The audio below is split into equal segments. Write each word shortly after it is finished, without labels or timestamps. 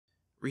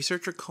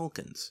Researcher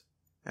Culkins,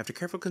 after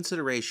careful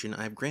consideration,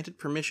 I have granted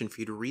permission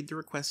for you to read the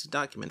requested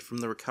document from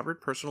the recovered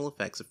personal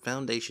effects of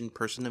Foundation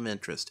Person of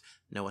Interest,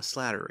 Noah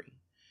Slattery.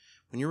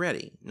 When you're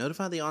ready,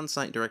 notify the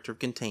on-site Director of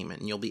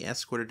Containment and you'll be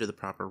escorted to the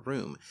proper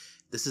room.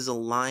 This is a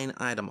line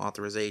item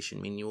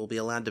authorization, meaning you will be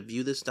allowed to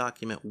view this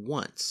document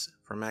once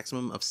for a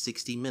maximum of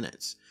 60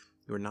 minutes.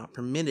 You are not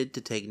permitted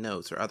to take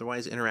notes or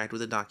otherwise interact with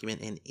the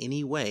document in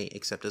any way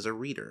except as a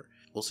reader.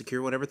 We'll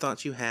secure whatever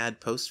thoughts you had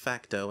post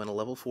facto in a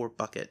level 4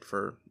 bucket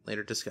for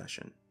later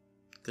discussion.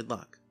 Good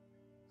luck.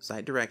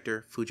 Site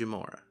Director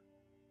Fujimura.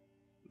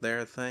 There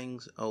are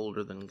things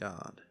older than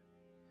God.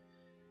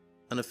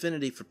 An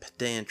affinity for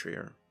pedantry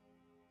or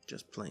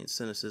just plain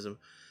cynicism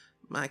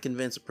might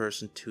convince a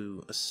person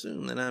to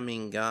assume that I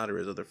mean God or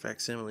his other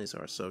facsimiles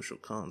are a social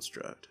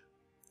construct,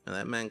 and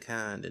that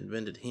mankind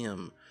invented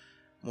him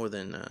more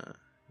than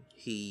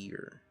he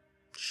or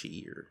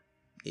she or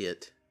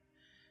it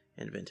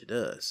invented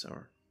us,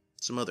 or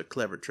some other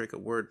clever trick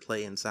of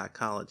wordplay and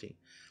psychology.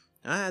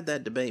 I had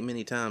that debate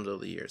many times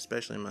over the years,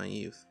 especially in my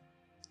youth.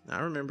 I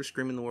remember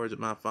screaming the words of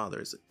my father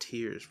as the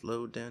tears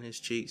flowed down his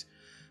cheeks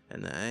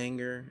and the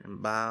anger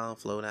and bile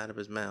flowed out of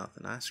his mouth,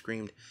 and I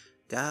screamed,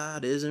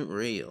 "God isn't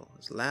real,"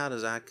 as loud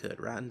as I could,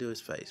 right into his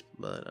face,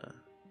 but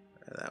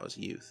that was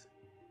youth.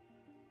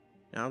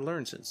 Now, I've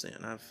learned since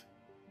then.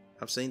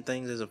 I've seen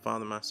things as a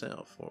father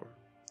myself, or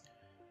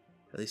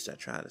at least I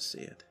try to see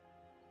it.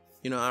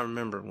 I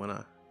remember when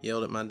I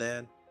yelled at my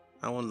dad,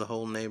 I wanted the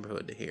whole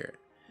neighborhood to hear it.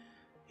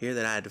 Hear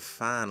that I had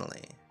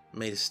finally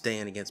made a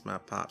stand against my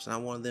pops, and I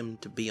wanted them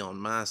to be on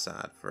my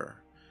side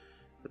for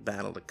the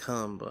battle to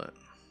come, but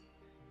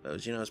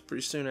it's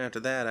pretty soon after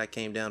that I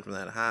came down from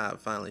that high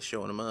of finally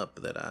showing them up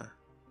that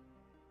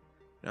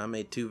I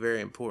made two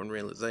very important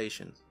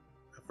realizations.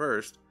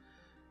 First,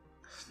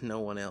 no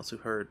one else who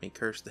heard me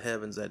curse the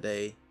heavens that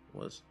day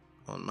was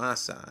on my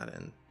side,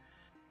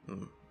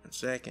 and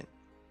second,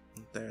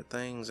 there are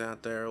things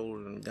out there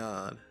older than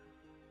God.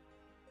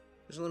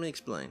 Just let me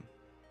explain.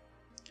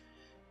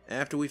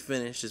 After we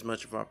finished as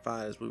much of our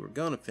fight as we were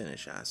going to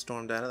finish, I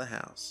stormed out of the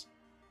house.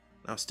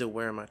 I was still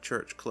wearing my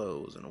church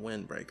clothes and a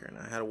windbreaker, and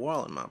I had a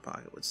wallet in my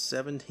pocket with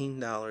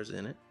 $17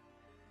 in it.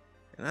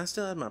 And I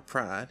still had my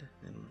pride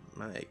and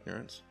my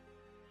ignorance.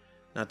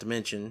 Not to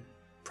mention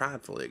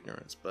prideful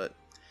ignorance, but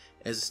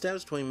as the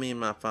steps between me and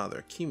my father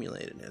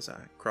accumulated as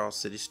I crossed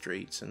city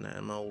streets and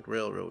my old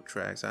railroad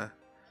tracks, I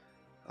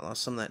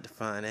lost some of that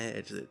defiant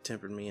edge that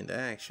tempered me into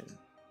action.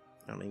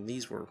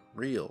 These were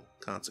real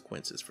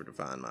consequences for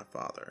defying my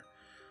father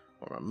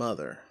or my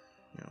mother.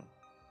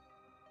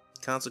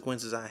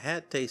 Consequences I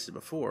had tasted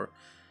before,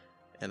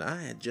 and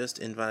I had just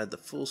invited the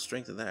full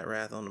strength of that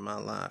wrath onto my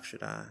life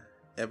should I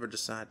ever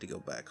decide to go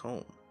back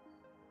home.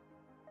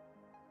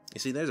 You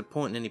see, there's a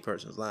point in any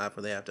person's life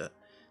where they have to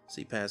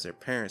see past their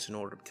parents in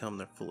order to become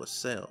their fullest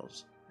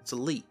selves. It's a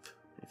leap,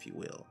 if you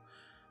will,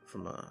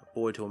 from a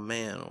boy to a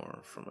man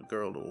or from a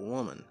girl to a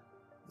woman.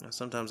 Now,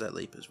 sometimes that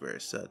leap is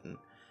very sudden.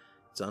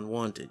 It's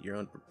unwanted. You're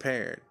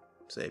unprepared.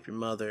 Say if your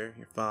mother,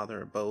 your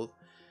father, or both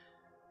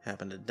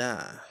happen to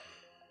die.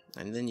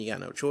 And then you got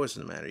no choice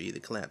in the matter. You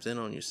either collapse in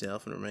on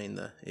yourself and remain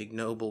the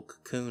ignoble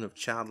cocoon of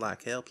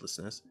childlike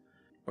helplessness,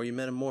 or you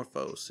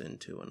metamorphose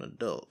into an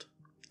adult,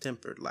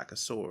 tempered like a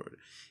sword,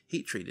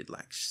 heat-treated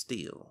like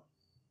steel.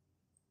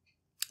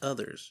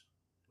 Others,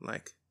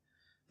 like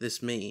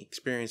this me,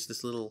 experience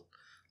this little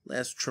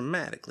less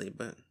traumatically,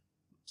 but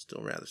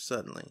still rather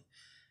suddenly.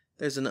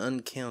 There's an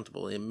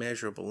uncountable,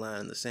 immeasurable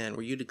line in the sand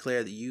where you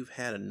declare that you've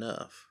had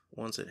enough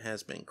once it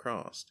has been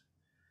crossed.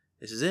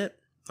 This is it.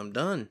 I'm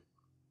done.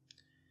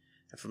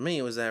 And for me,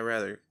 it was that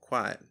rather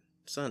quiet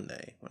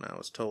Sunday when I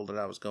was told that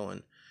I was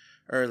going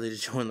early to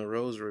join the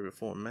rosary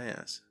before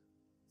Mass.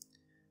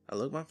 I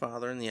looked my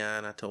father in the eye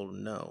and I told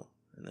him no,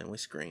 and then we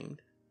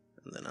screamed,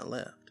 and then I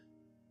left.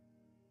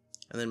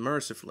 And then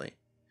mercifully,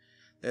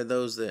 there are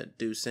those that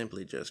do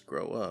simply just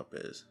grow up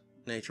as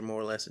nature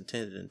more or less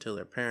intended until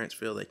their parents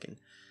feel they can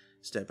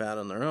step out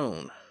on their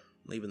own,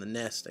 leaving the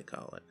nest, they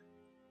call it.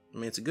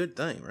 It's a good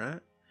thing, right?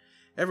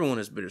 Everyone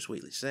is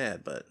bittersweetly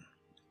sad, but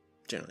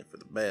generally for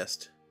the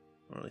best,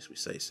 or at least we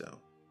say so.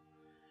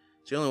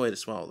 It's the only way to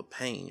swallow the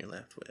pain you're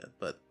left with,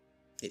 but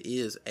it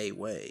is a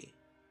way.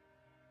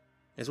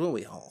 It's what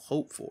we all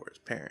hope for as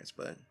parents,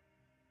 but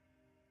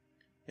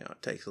it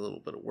takes a little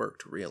bit of work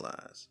to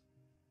realize.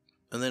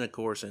 And then, of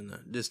course, in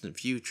the distant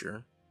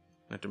future,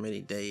 after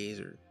many days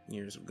or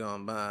years have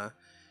gone by,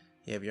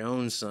 you have your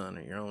own son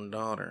or your own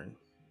daughter, and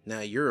now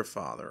you're a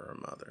father or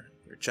a mother.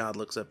 Your child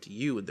looks up to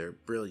you with their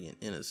brilliant,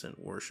 innocent,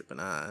 worshiping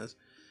eyes,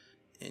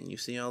 and you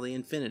see all the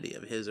infinity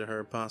of his or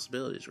her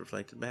possibilities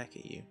reflected back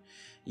at you.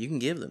 You can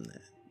give them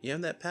that. You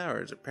have that power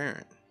as a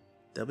parent.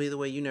 They'll be the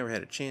way you never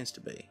had a chance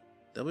to be.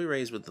 They'll be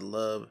raised with the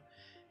love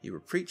you were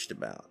preached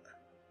about,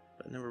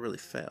 but never really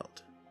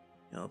felt.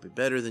 They'll be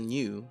better than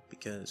you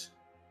because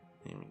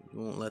you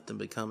won't let them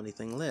become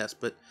anything less,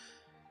 but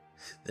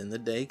then the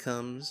day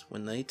comes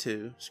when they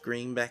too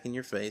scream back in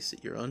your face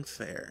that you're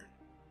unfair,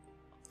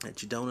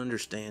 that you don't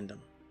understand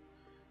them,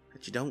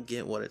 that you don't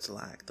get what it's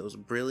like. Those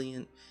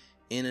brilliant,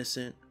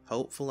 innocent,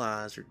 hopeful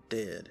eyes are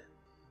dead,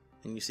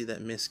 and you see that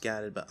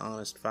misguided but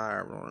honest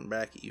fire roaring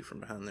back at you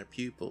from behind their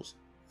pupils.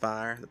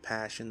 Fire, the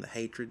passion, the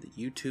hatred that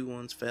you too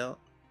once felt.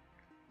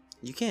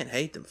 You can't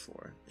hate them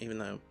for it, even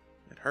though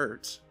it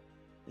hurts.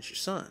 It's your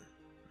son,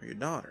 or your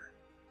daughter.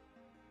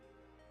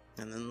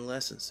 And then the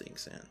lesson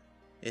sinks in.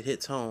 It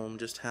hits home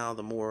just how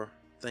the more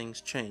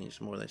things change,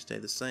 the more they stay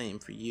the same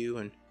for you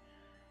and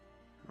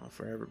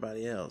for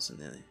everybody else in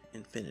the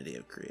infinity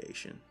of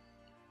creation.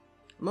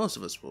 Most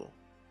of us will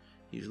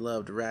use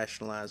love to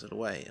rationalize it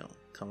away. He'll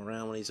come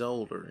around when he's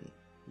older and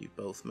you've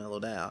both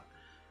mellowed out.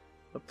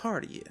 But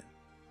part of you,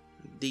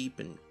 deep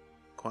and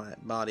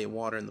quiet body of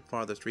water in the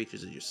farthest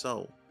reaches of your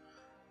soul,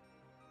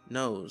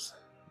 knows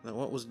that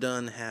what was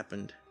done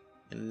happened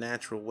in a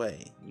natural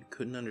way you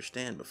couldn't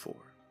understand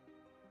before.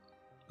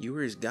 You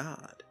were his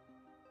God,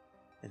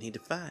 and he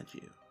defied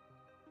you.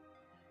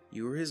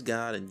 You were his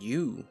God, and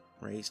you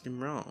raised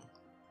him wrong.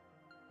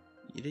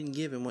 You didn't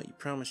give him what you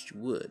promised you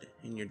would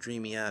in your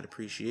dreamy-eyed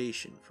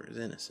appreciation for his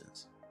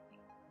innocence.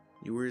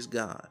 You were his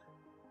God,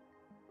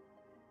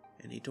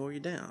 and he tore you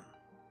down.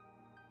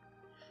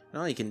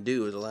 And all you can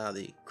do is allow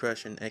the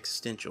crushing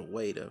existential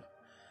weight of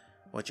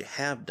what you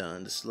have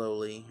done to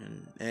slowly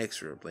and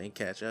inexorably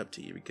catch up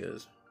to you,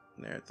 because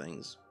there are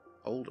things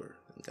older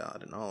than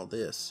God in all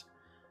this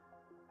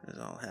has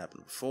all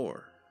happened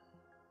before.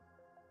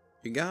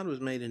 Your God was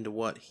made into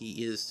what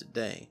he is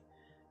today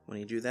when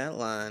he drew that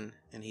line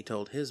and he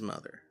told his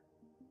mother,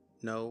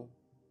 no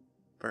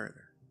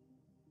further.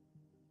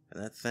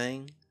 And that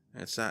thing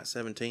at Site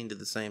 17 did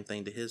the same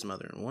thing to his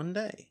mother. And one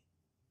day,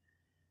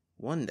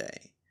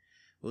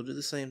 we'll do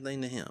the same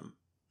thing to him.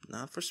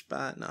 Not for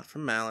spite, not for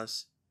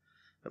malice,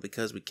 but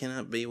because we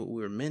cannot be what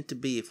we were meant to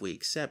be if we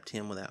accept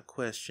him without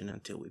question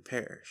until we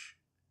perish.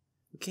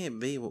 We can't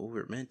be what we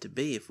were meant to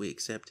be if we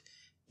accept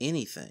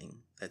anything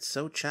that's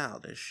so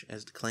childish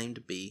as to claim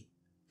to be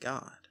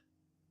God.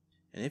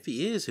 And if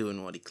he is who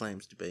and what he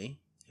claims to be,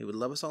 he would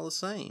love us all the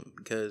same,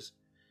 because,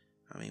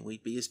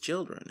 we'd be his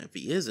children. If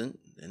he isn't,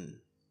 then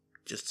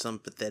just some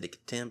pathetic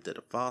attempt at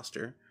a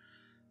foster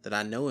that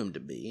I know him to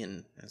be,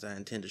 and as I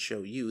intend to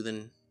show you,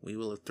 then we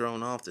will have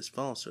thrown off this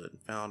falsehood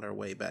and found our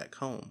way back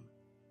home.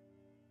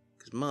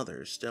 Because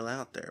Mother is still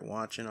out there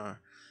watching our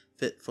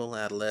fitful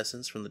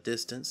adolescence from the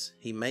distance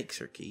he makes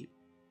her keep.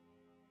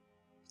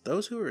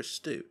 Those who are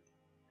astute,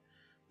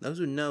 those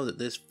who know that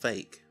this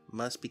fake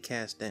must be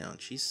cast down,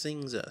 she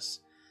sings us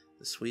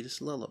the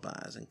sweetest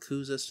lullabies and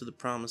coos us to the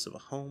promise of a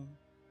home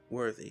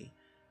worthy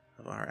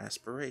of our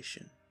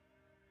aspiration.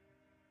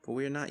 For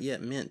we are not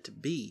yet meant to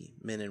be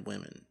men and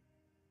women.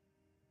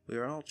 We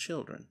are all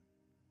children,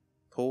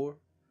 poor,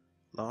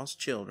 lost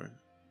children,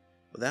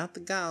 without the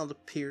guile to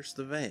pierce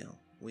the veil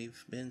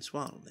we've been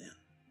swaddled in.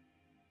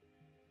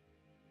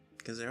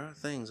 Because there are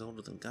things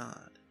older than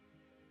God,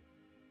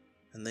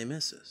 and they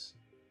miss us.